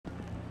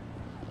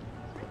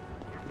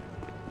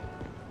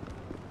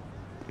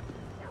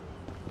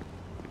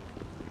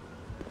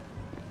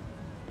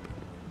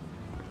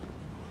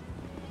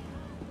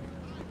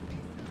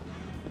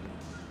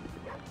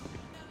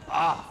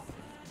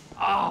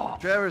Oh.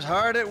 Trevor's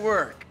hard at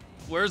work.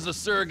 Where's the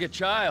surrogate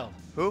child?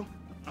 Who?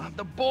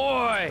 The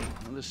boy!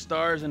 The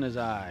stars in his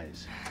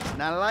eyes.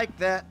 Not like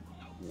that.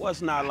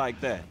 What's not like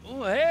that?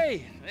 Oh,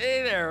 hey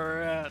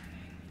there.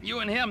 You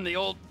and him, the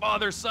old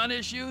father-son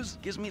issues?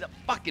 Gives me the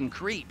fucking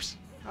creeps.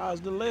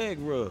 How's the leg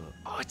rub?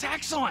 Oh, it's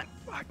excellent.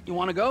 You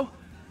want to go?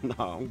 No,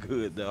 I'm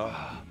good, dog.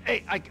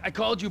 Hey, I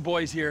called you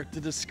boys here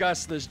to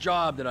discuss this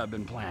job that I've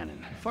been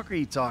planning. The fuck are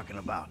you talking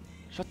about?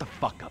 Shut the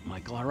fuck up,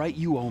 Michael, all right?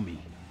 You owe me.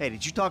 Hey,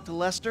 did you talk to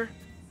Lester?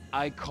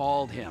 I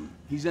called him.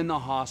 He's in the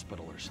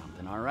hospital or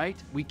something, all right?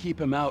 We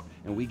keep him out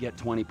and we get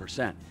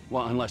 20%.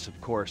 Well, unless, of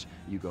course,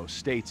 you go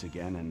states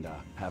again and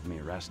have me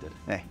arrested.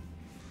 Hey,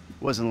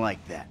 wasn't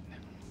like that.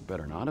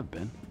 Better not have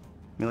been.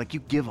 I mean, like,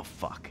 you give a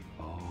fuck.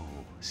 Oh,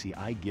 see,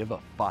 I give a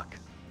fuck,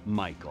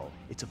 Michael.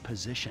 It's a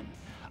position.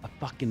 A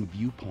fucking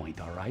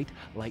viewpoint, all right?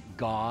 Like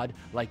God,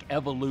 like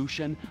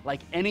evolution,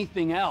 like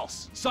anything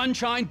else.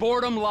 Sunshine,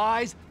 boredom,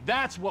 lies,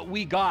 that's what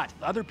we got.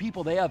 Other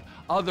people, they have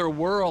other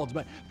worlds,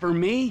 but for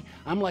me,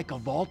 I'm like a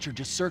vulture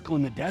just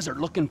circling the desert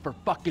looking for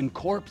fucking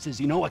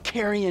corpses, you know, a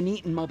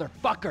carrion-eating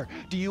motherfucker.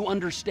 Do you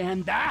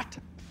understand that?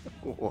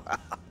 Wow.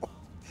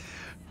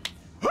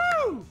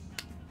 Woo!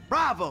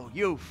 Bravo,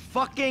 you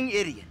fucking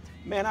idiot.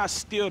 Man, I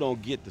still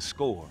don't get the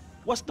score.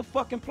 What's the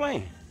fucking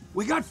plan?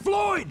 We got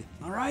Floyd,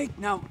 all right?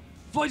 Now,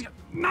 Floyd's got...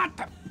 Not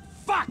the...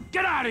 Fuck!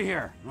 Get out of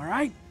here, all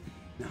right?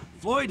 Now,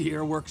 Floyd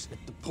here works at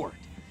the port.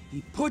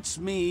 He puts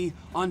me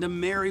onto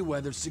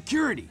Merryweather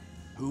Security,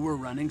 who were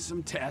running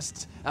some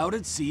tests out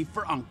at sea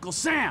for Uncle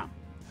Sam.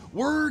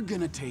 We're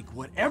gonna take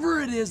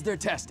whatever it is they're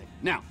testing.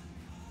 Now,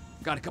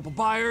 got a couple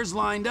buyers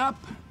lined up.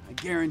 I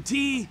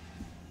guarantee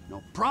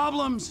no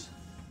problems,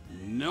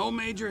 no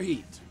major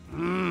heat.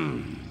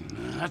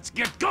 Let's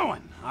get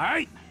going, all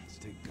right? Let's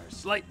take our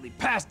slightly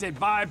past it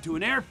vibe to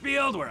an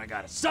airfield where I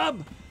got a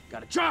sub,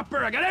 got a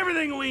chopper, I got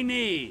everything we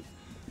need.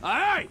 All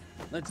right,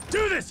 let's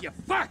do this, you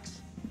fucks!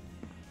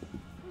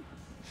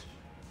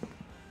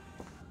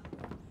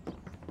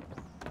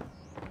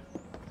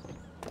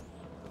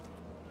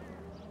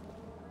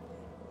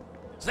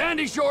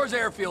 Sandy Shores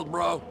Airfield,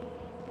 bro.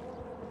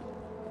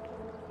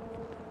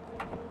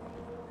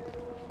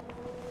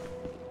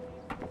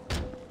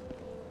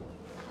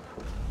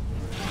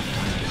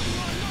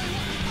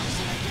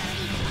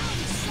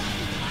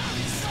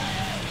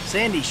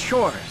 Sandy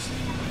Shores.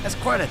 That's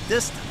quite a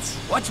distance.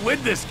 What's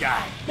with this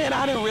guy? Man,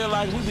 I didn't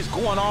realize we was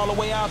going all the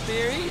way out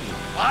there either.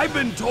 I've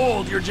been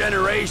told your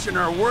generation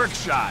are work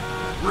shot,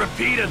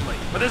 repeatedly,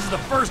 but this is the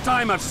first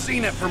time I've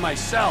seen it for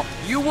myself.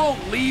 You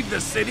won't leave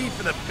the city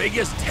for the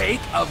biggest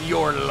take of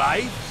your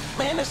life?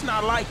 Man, it's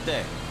not like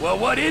that. Well,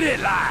 what is it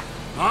like,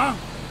 huh?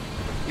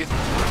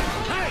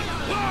 Hey,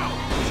 whoa!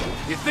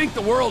 You think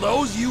the world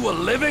owes you a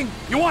living?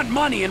 You want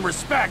money and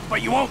respect,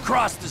 but you won't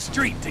cross the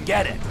street to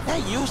get it.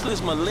 That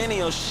useless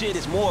millennial shit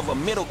is more of a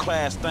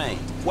middle-class thing.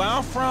 Where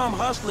I'm from,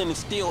 hustling is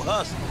still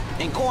hustling.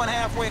 And going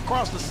halfway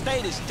across the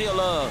state is still,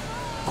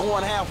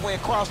 going halfway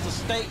across the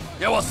state.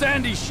 Yeah, well,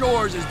 Sandy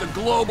Shores is the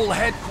global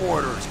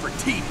headquarters for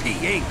TP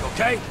Inc.,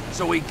 okay?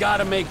 So we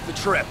gotta make the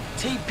trip.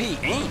 TP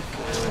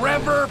Inc.?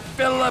 Trevor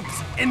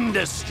Phillips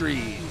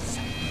Industries.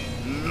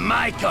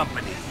 My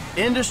company.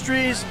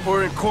 Industries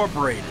or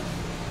Incorporated?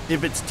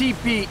 If it's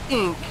TP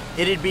Inc.,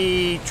 it'd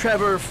be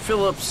Trevor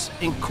Phillips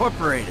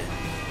Incorporated.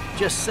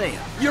 Just saying.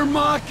 You're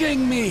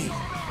mocking me.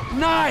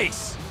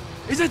 Nice.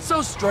 Is it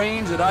so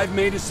strange that I've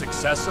made a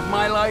success of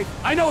my life?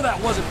 I know that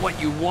wasn't what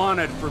you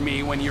wanted for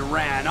me when you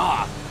ran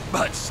off,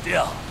 but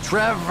still.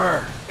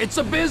 Trevor. It's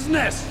a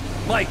business,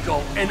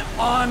 Michael, an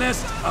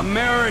honest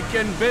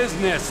American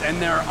business,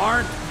 and there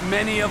aren't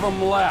many of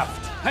them left.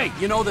 Hey,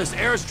 you know this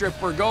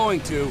airstrip we're going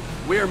to,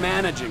 we're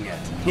managing it.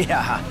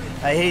 Yeah,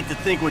 I hate to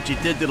think what you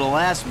did to the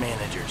last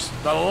managers.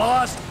 The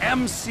Lost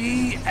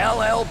MC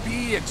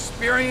LLP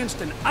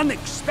experienced an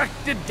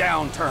unexpected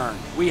downturn.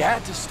 We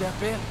had to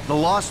step in. The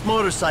Lost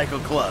Motorcycle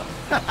Club.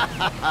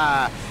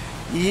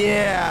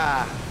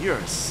 Yeah, you're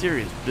a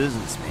serious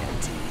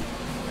businessman, T.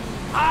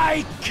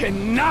 I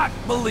cannot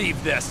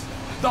believe this.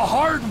 The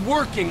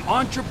hard-working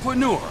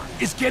entrepreneur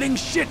is getting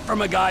shit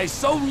from a guy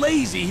so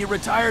lazy he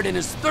retired in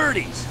his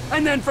 30s.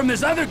 And then from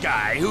this other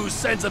guy whose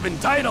sense of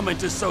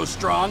entitlement is so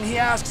strong, he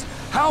asks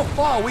how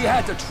far we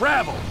had to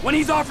travel when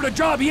he's offered a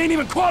job he ain't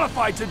even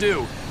qualified to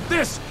do.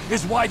 This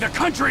is why the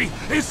country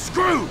is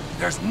screwed.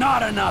 There's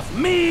not enough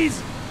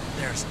me's,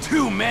 there's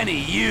too many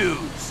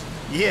you's.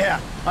 Yeah,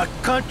 a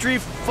country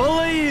full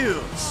of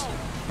yous.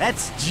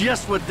 That's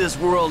just what this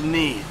world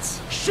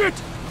needs. Shit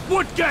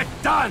would get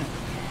done.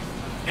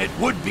 It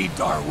would be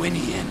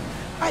Darwinian.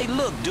 Hey,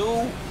 look,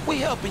 dude, we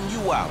helping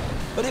you out.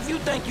 But if you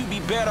think you'd be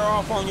better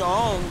off on your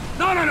own...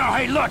 No,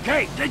 hey, look,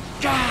 hey,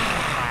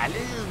 God,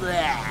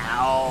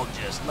 oh,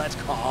 just let's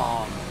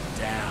calm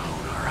down,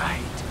 all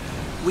right?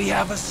 We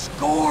have a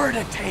score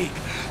to take.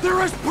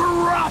 There is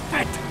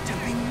profit to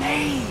be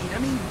made. I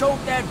mean,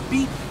 don't that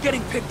beat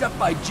getting picked up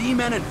by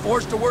G-men and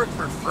forced to work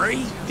for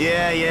free?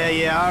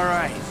 Yeah, all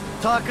right.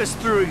 Talk us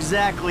through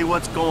exactly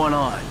what's going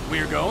on.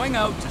 We're going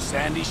out to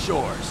Sandy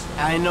Shores.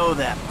 I know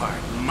that part.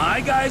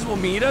 My guys will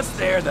meet us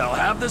there. They'll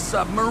have the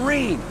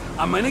submarine.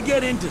 I'm gonna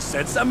get into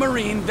said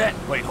submarine, then...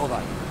 Wait, hold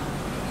on.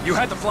 You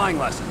had the flying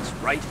lessons,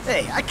 right?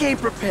 Hey, I came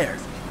prepared.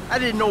 I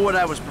didn't know what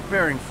I was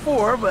preparing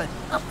for, but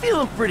I'm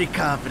feeling pretty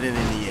confident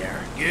in the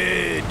air.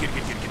 Good.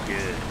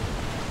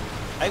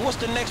 Hey, what's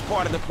the next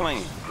part of the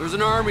plan? There's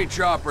an army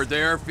chopper at the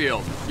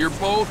airfield. You're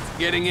both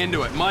getting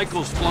into it.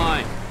 Michael's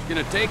flying.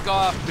 Gonna take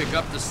off, pick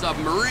up the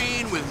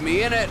submarine with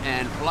me in it,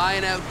 and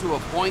flying out to a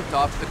point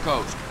off the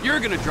coast. You're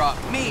gonna drop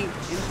me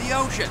into the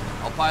ocean.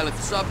 I'll pilot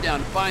the sub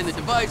down to find the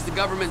device the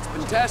government's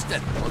been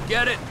testing. We'll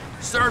get it,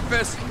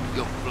 surface,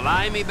 you'll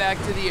fly me back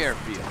to the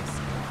airfield.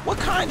 What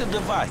kind of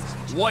device?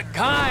 What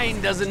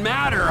kind doesn't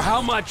matter. How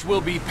much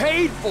will be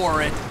paid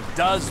for it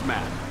does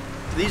matter.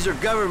 These are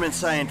government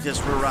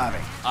scientists we're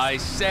robbing. I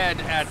said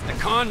at the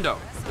condo.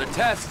 The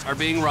tests are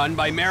being run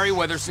by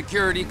Merryweather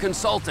Security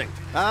Consulting.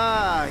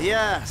 Ah,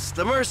 yes,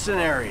 the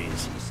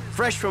mercenaries.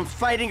 Fresh from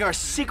fighting our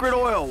secret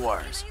oil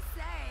wars.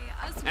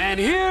 And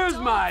here's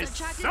my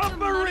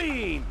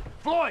submarine!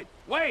 Floyd,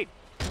 wait!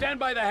 Stand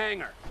by the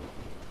hangar.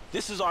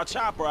 This is our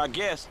chopper, I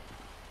guess.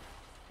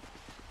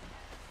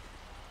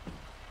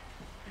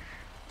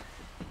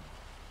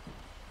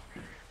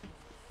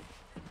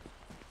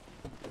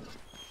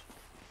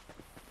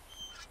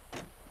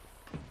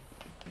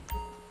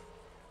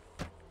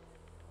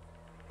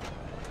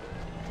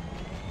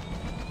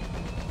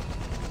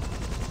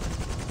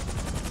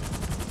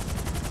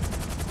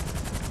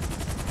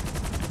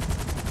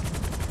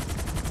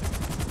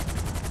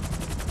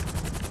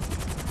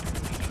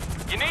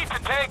 You need to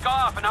take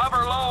off and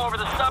hover low over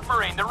the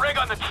submarine. The rig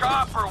on the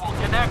chopper will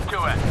connect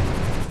to it.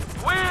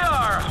 We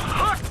are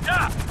hooked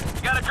up!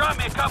 You gotta drop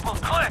me a couple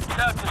clicks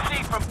out to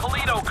sea from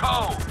Toledo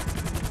Cove.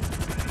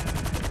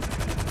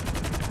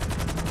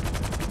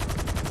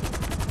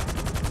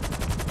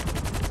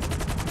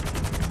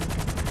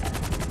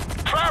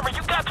 Trevor,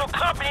 you got your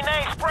company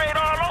name sprayed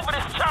all over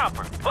this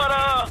chopper. But,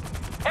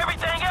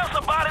 everything else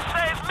about it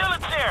says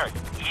military.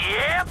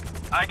 Yep.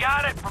 I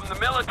got it from the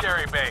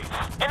military base.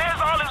 And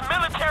there's all this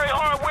military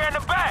hardware in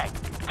the back.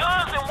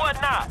 Guns and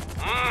whatnot.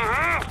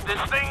 If this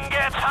thing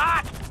gets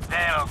hot,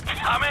 they'll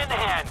come in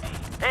handy.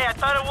 Hey, I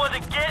thought it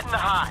wasn't getting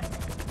hot.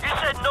 You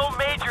said no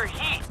major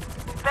heat.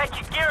 In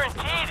fact, you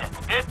guaranteed it.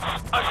 It's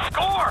a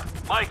score,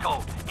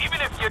 Michael.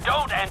 Even if you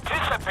don't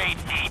anticipate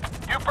heat,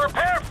 you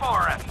prepare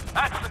for it.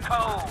 That's the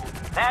code.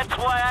 That's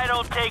why I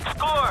don't take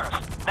scores.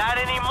 Not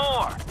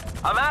anymore.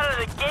 I'm out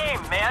of the game,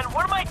 man.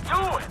 What am I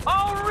doing?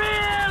 Oh,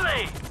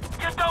 really?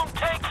 You don't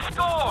take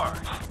scores.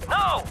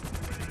 No,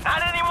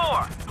 not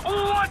anymore.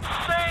 What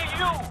say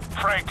you,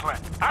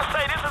 Franklin? I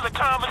say this is a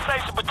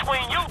conversation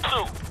between you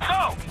two.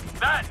 So,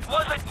 that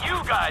wasn't you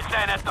guys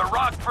then at the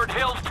Rockford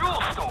Hills jewel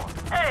store.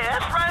 Hey,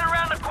 that's right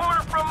around the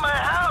corner from my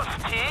house,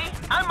 T.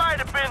 I might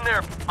have been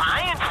there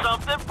buying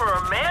something for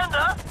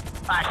Amanda.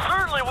 I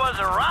certainly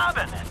wasn't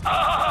robbing it.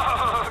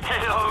 Oh,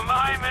 okay,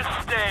 my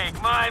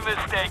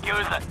mistake. It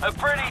was a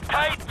pretty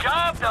tight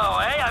job, though,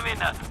 eh? I mean,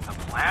 the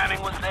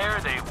planning was there,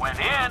 they went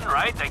in,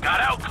 right? They got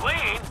out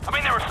clean. I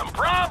mean, there were some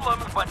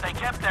problems, but they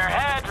kept their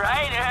heads,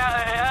 right?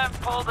 Yeah,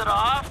 pulled it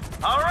off.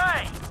 All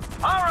right.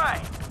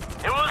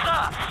 It was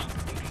us.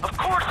 Of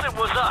course it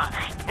was us.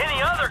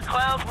 Any other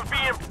clowns would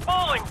be in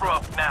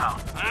Bolingbroke now.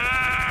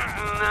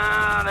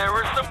 No, there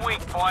were some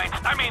weak points.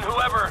 I mean,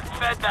 whoever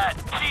fed that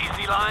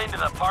cheesy line to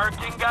the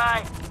parking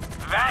guy,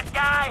 that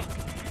guy,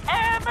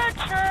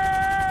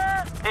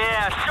 amateur!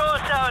 Yeah, show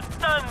us how it's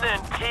done then,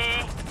 T.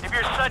 If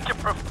you're such a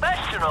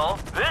professional,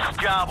 this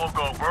job will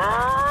go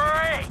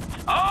great.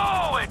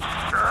 Oh, it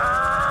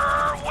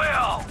sure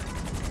will.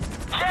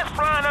 Just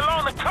flying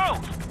along the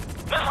coast.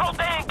 This whole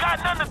thing ain't got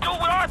nothing to do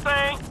with our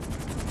thing.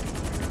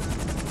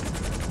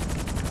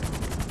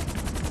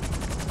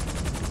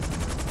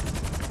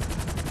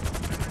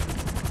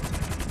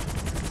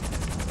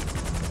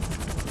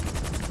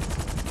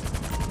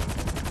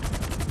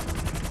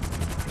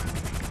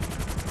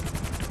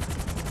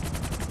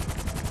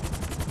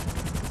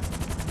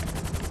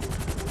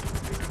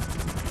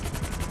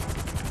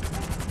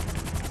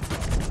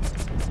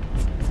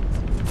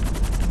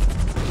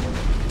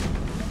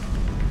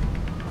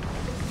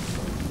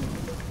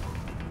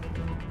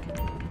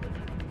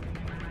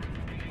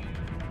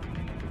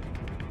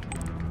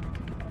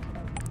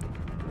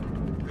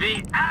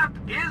 The app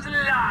is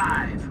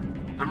live.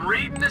 I'm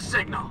reading the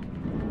signal.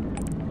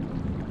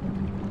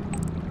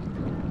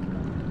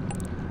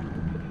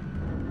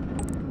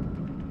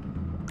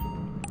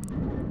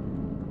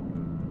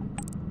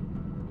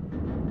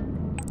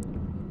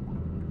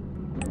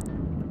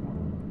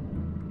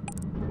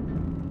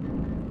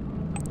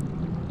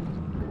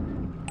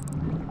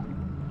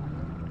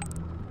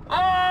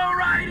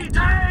 Alrighty,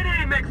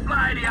 tighty,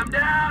 McFlighty, I'm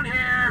down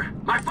here.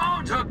 My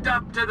phone's hooked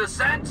up to the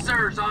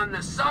sensors on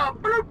the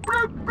sub. Bloop,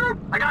 bloop, bloop.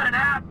 I got an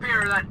app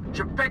here that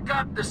should pick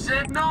up the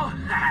signal.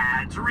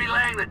 It's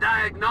relaying the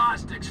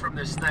diagnostics from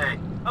this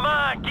thing. Come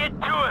on, get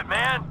to it,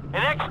 man.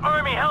 An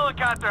ex-Army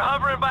helicopter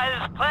hovering by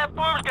this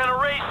platform's gonna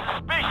raise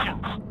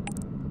suspicions.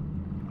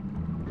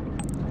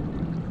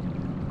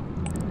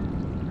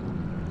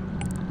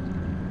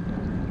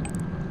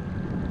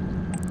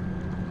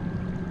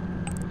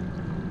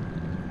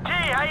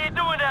 how you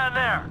doing down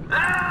there?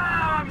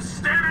 Ah, I'm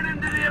staring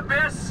into the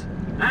abyss,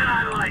 and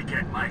I like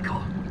it,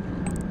 Michael.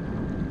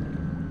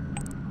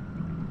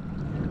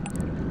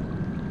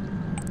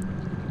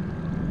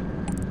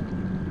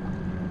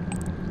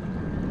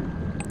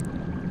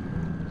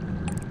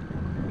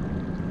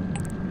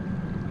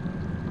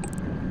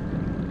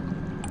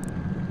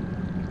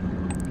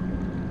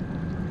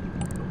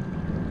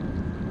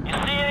 You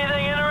see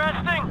anything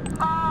interesting?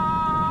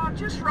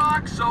 Just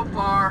rocks so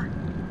far.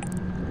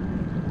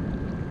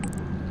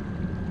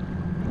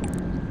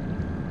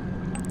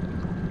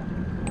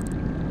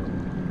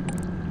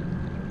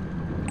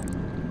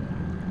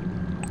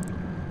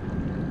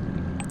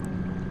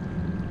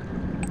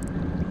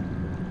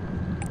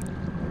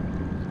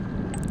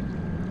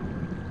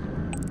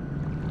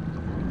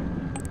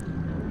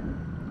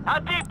 How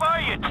deep are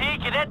you, T?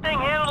 Can that thing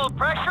handle the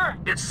pressure?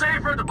 It's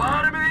safer at the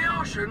bottom of the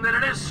ocean than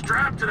it is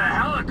strapped to the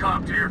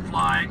helicopter you're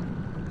flying.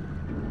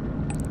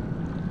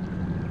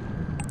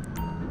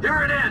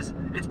 Here it is.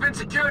 It's been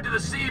secured to the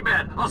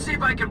seabed. I'll see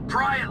if I can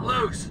pry it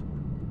loose.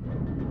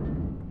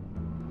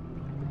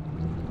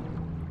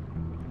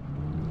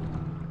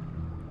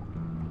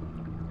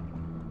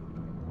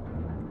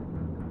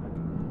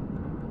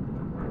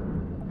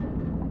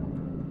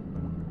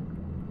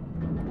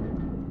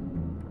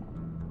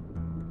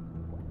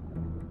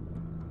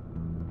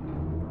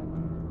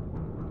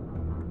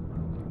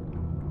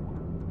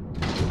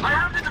 I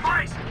have the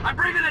device! I'm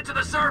bringing it to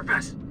the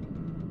surface!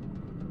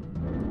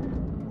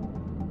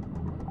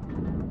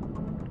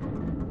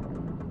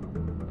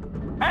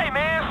 Hey,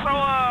 man, so,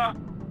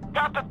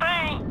 got the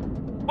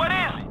thing? What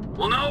is it?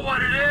 We'll know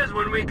what it is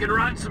when we can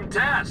run some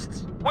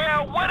tests.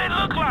 Well, what it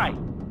look like?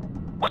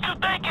 What you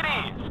think it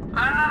is?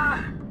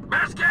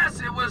 Best guess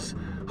it was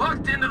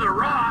hooked into the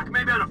rock,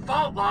 maybe on a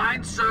fault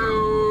line,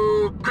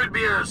 so could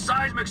be a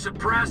seismic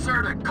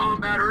suppressor to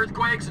combat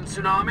earthquakes and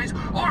tsunamis,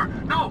 or,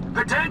 no,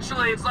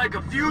 potentially it's like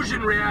a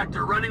fusion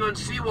reactor running on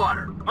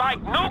seawater.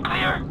 Like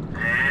nuclear?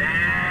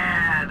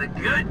 Yeah, the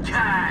good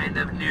kind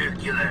of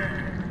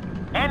nuclear.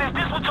 And is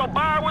this what your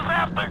buyer was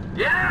after?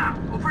 Yeah,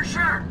 well, for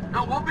sure.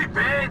 No, we'll be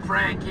paid,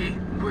 Frankie.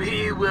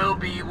 We will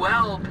be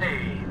well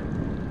paid.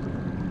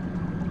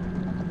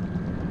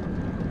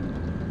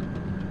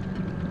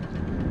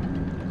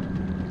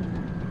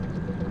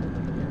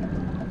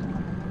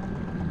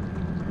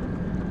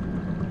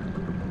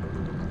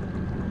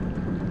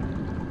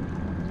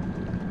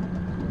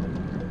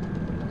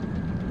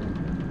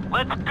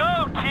 Let's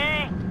go, T.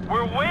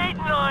 We're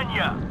waiting on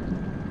you.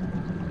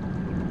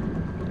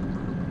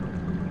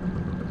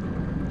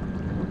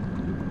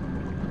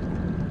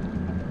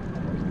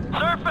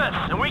 Surface,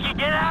 and we can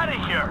get out of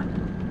here.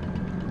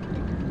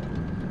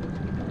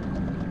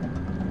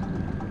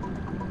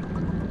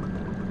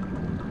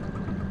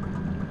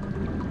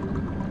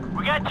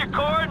 We got your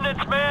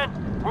coordinates, man.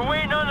 We're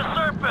waiting on the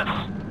surface.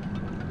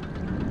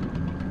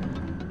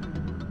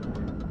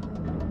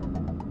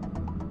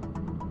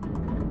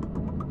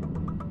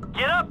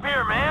 Get up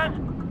here,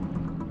 man.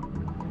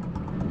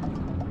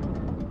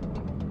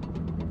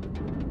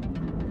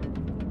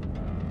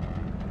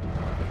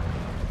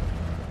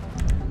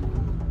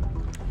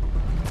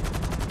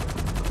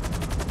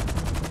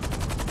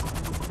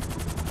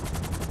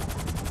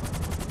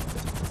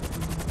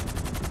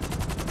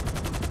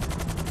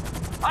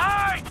 All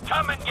right,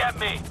 come and get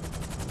me.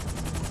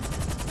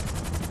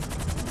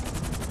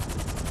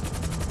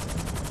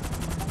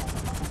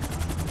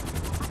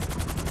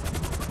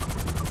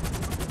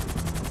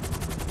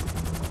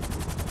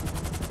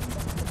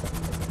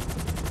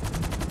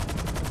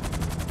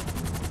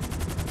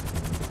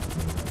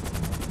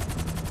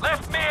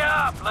 Lift me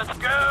up, let's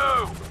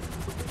go!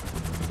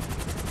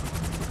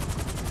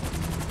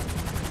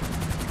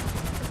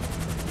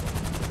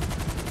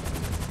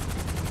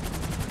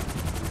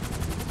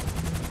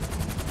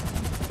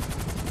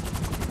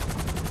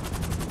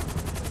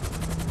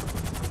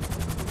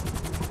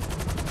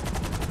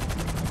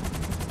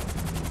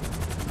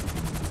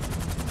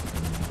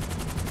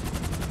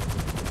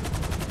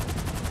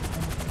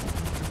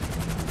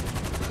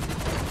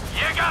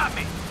 You got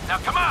me! Now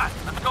come on,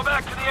 let's go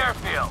back to the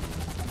airfield.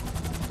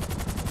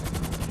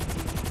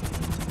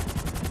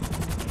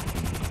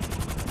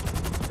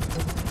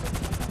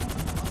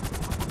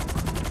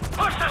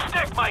 Push the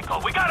stick,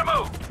 Michael. We gotta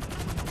move.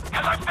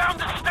 Because I found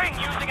this thing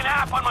using an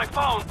app on my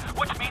phone,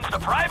 which means the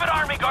private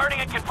army guarding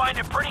it can find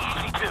it pretty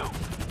easy, too.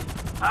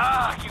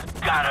 Ah, you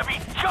gotta be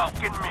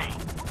joking me.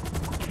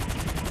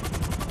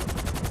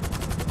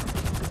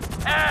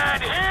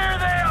 And here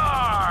they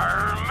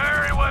are,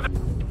 Merryweather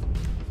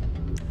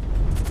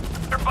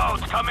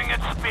boats coming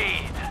at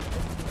speed.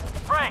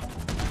 Frank,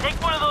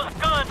 take one of those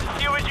guns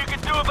and see what you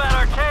can do about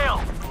our tail.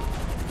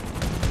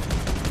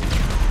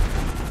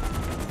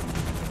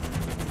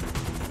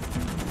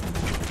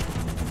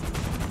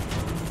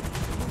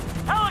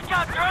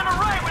 Helicopter on the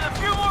right with a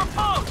few more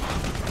boats!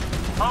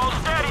 Hold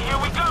steady, here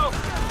we go!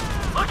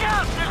 Look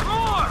out, there's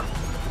more!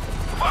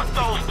 Fuck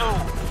those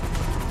dudes!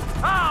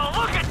 Oh,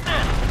 look at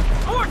this!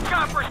 More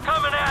choppers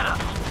coming at us!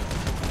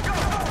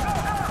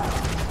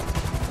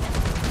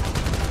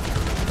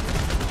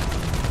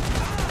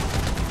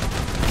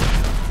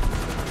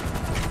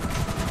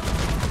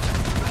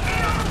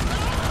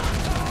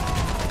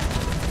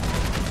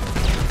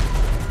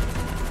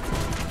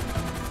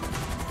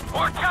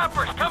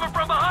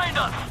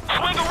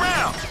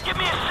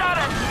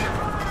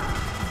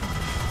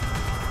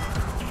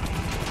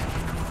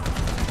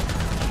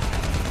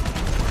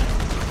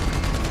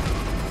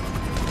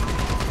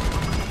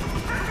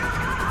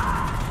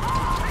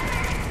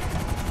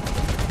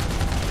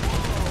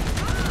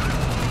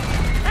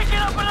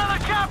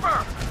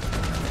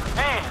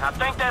 I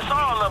think that's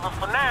all of them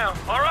for now.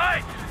 All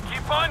right,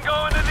 keep on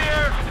going to the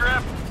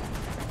airstrip.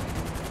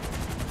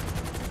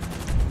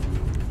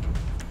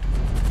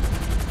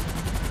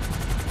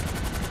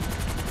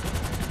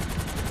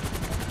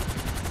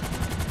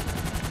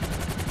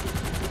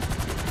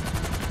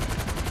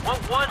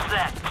 What was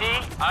that, T?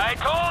 I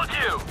told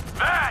you!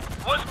 That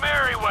was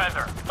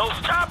Merryweather! Those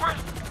choppers?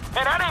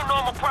 Man, that ain't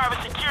normal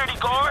private security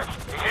guards.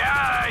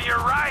 Yeah,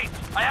 you're right.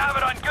 I have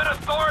it on good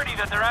authority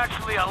that they're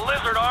actually a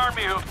lizard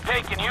army who've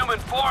taken human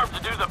form to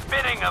do the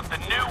bidding of the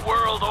New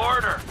World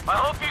Order. I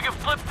hope you can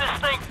flip this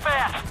thing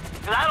fast,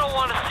 because I don't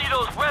want to see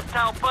those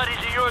reptile buddies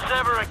of yours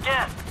ever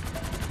again.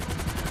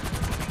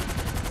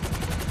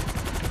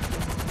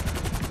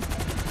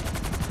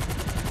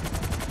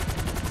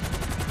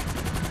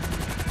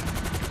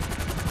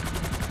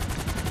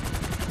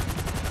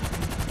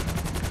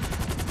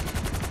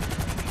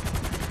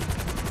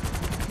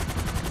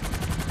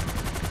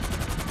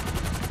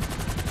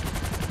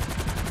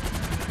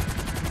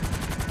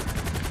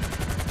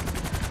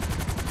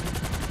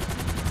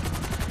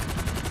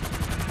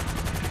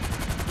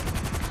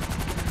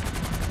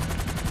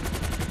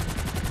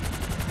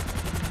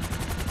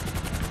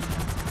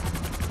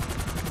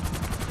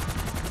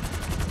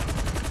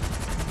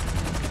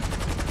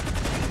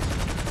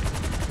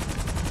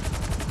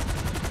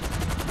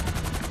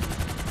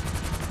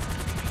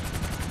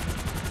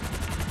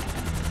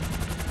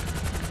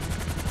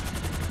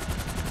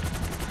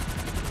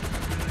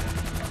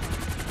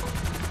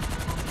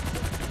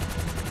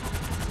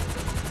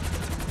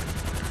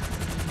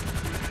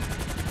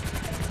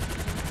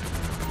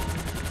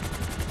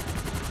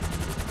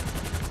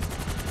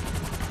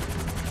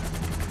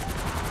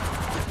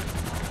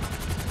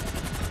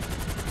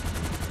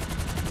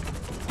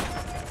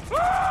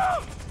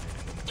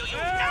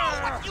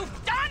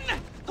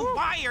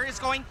 Is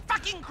going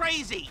fucking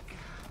crazy!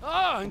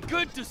 Oh, and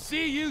good to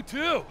see you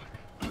too.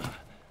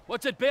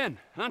 What's it been,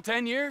 huh?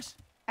 10 years?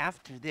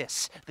 After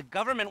this, the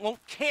government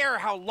won't care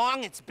how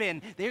long it's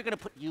been. They're gonna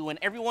put you and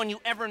everyone you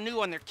ever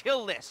knew on their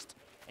kill list.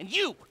 And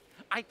you!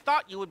 I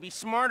thought you would be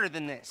smarter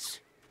than this.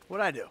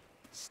 What'd I do?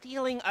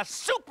 Stealing a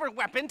super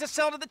weapon to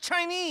sell to the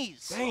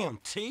Chinese! Damn,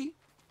 T.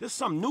 This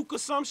some nuke or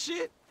some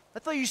shit? I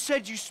thought you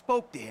said you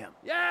spoke to him.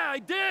 Yeah, I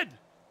did.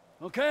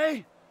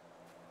 Okay?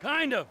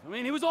 Kind of. I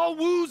mean, he was all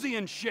woozy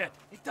and shit.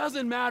 It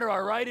doesn't matter,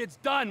 all right? It's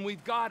done.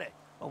 We've got it.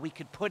 Well, we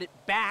could put it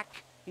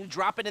back. You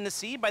drop it in the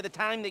sea by the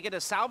time they get a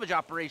salvage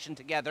operation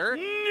together.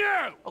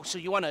 No! Oh, so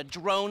you want a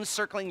drone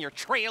circling your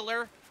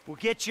trailer? We'll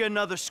get you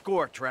another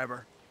score,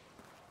 Trevor.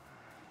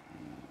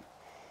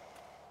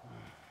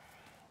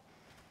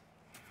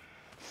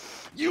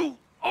 You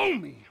owe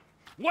me.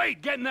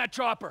 Wait, get in that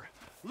chopper.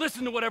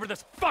 Listen to whatever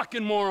this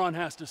fucking moron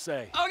has to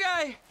say.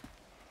 Okay.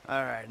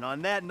 All right, and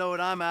on that note,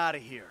 I'm out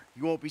of here.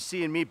 You won't be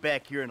seeing me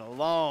back here in a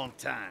long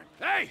time.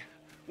 Hey,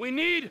 we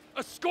need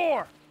a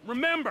score.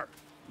 Remember.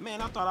 Man,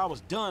 I thought I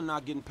was done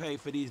not getting paid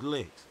for these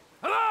licks.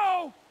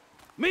 Hello?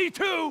 Me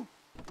too.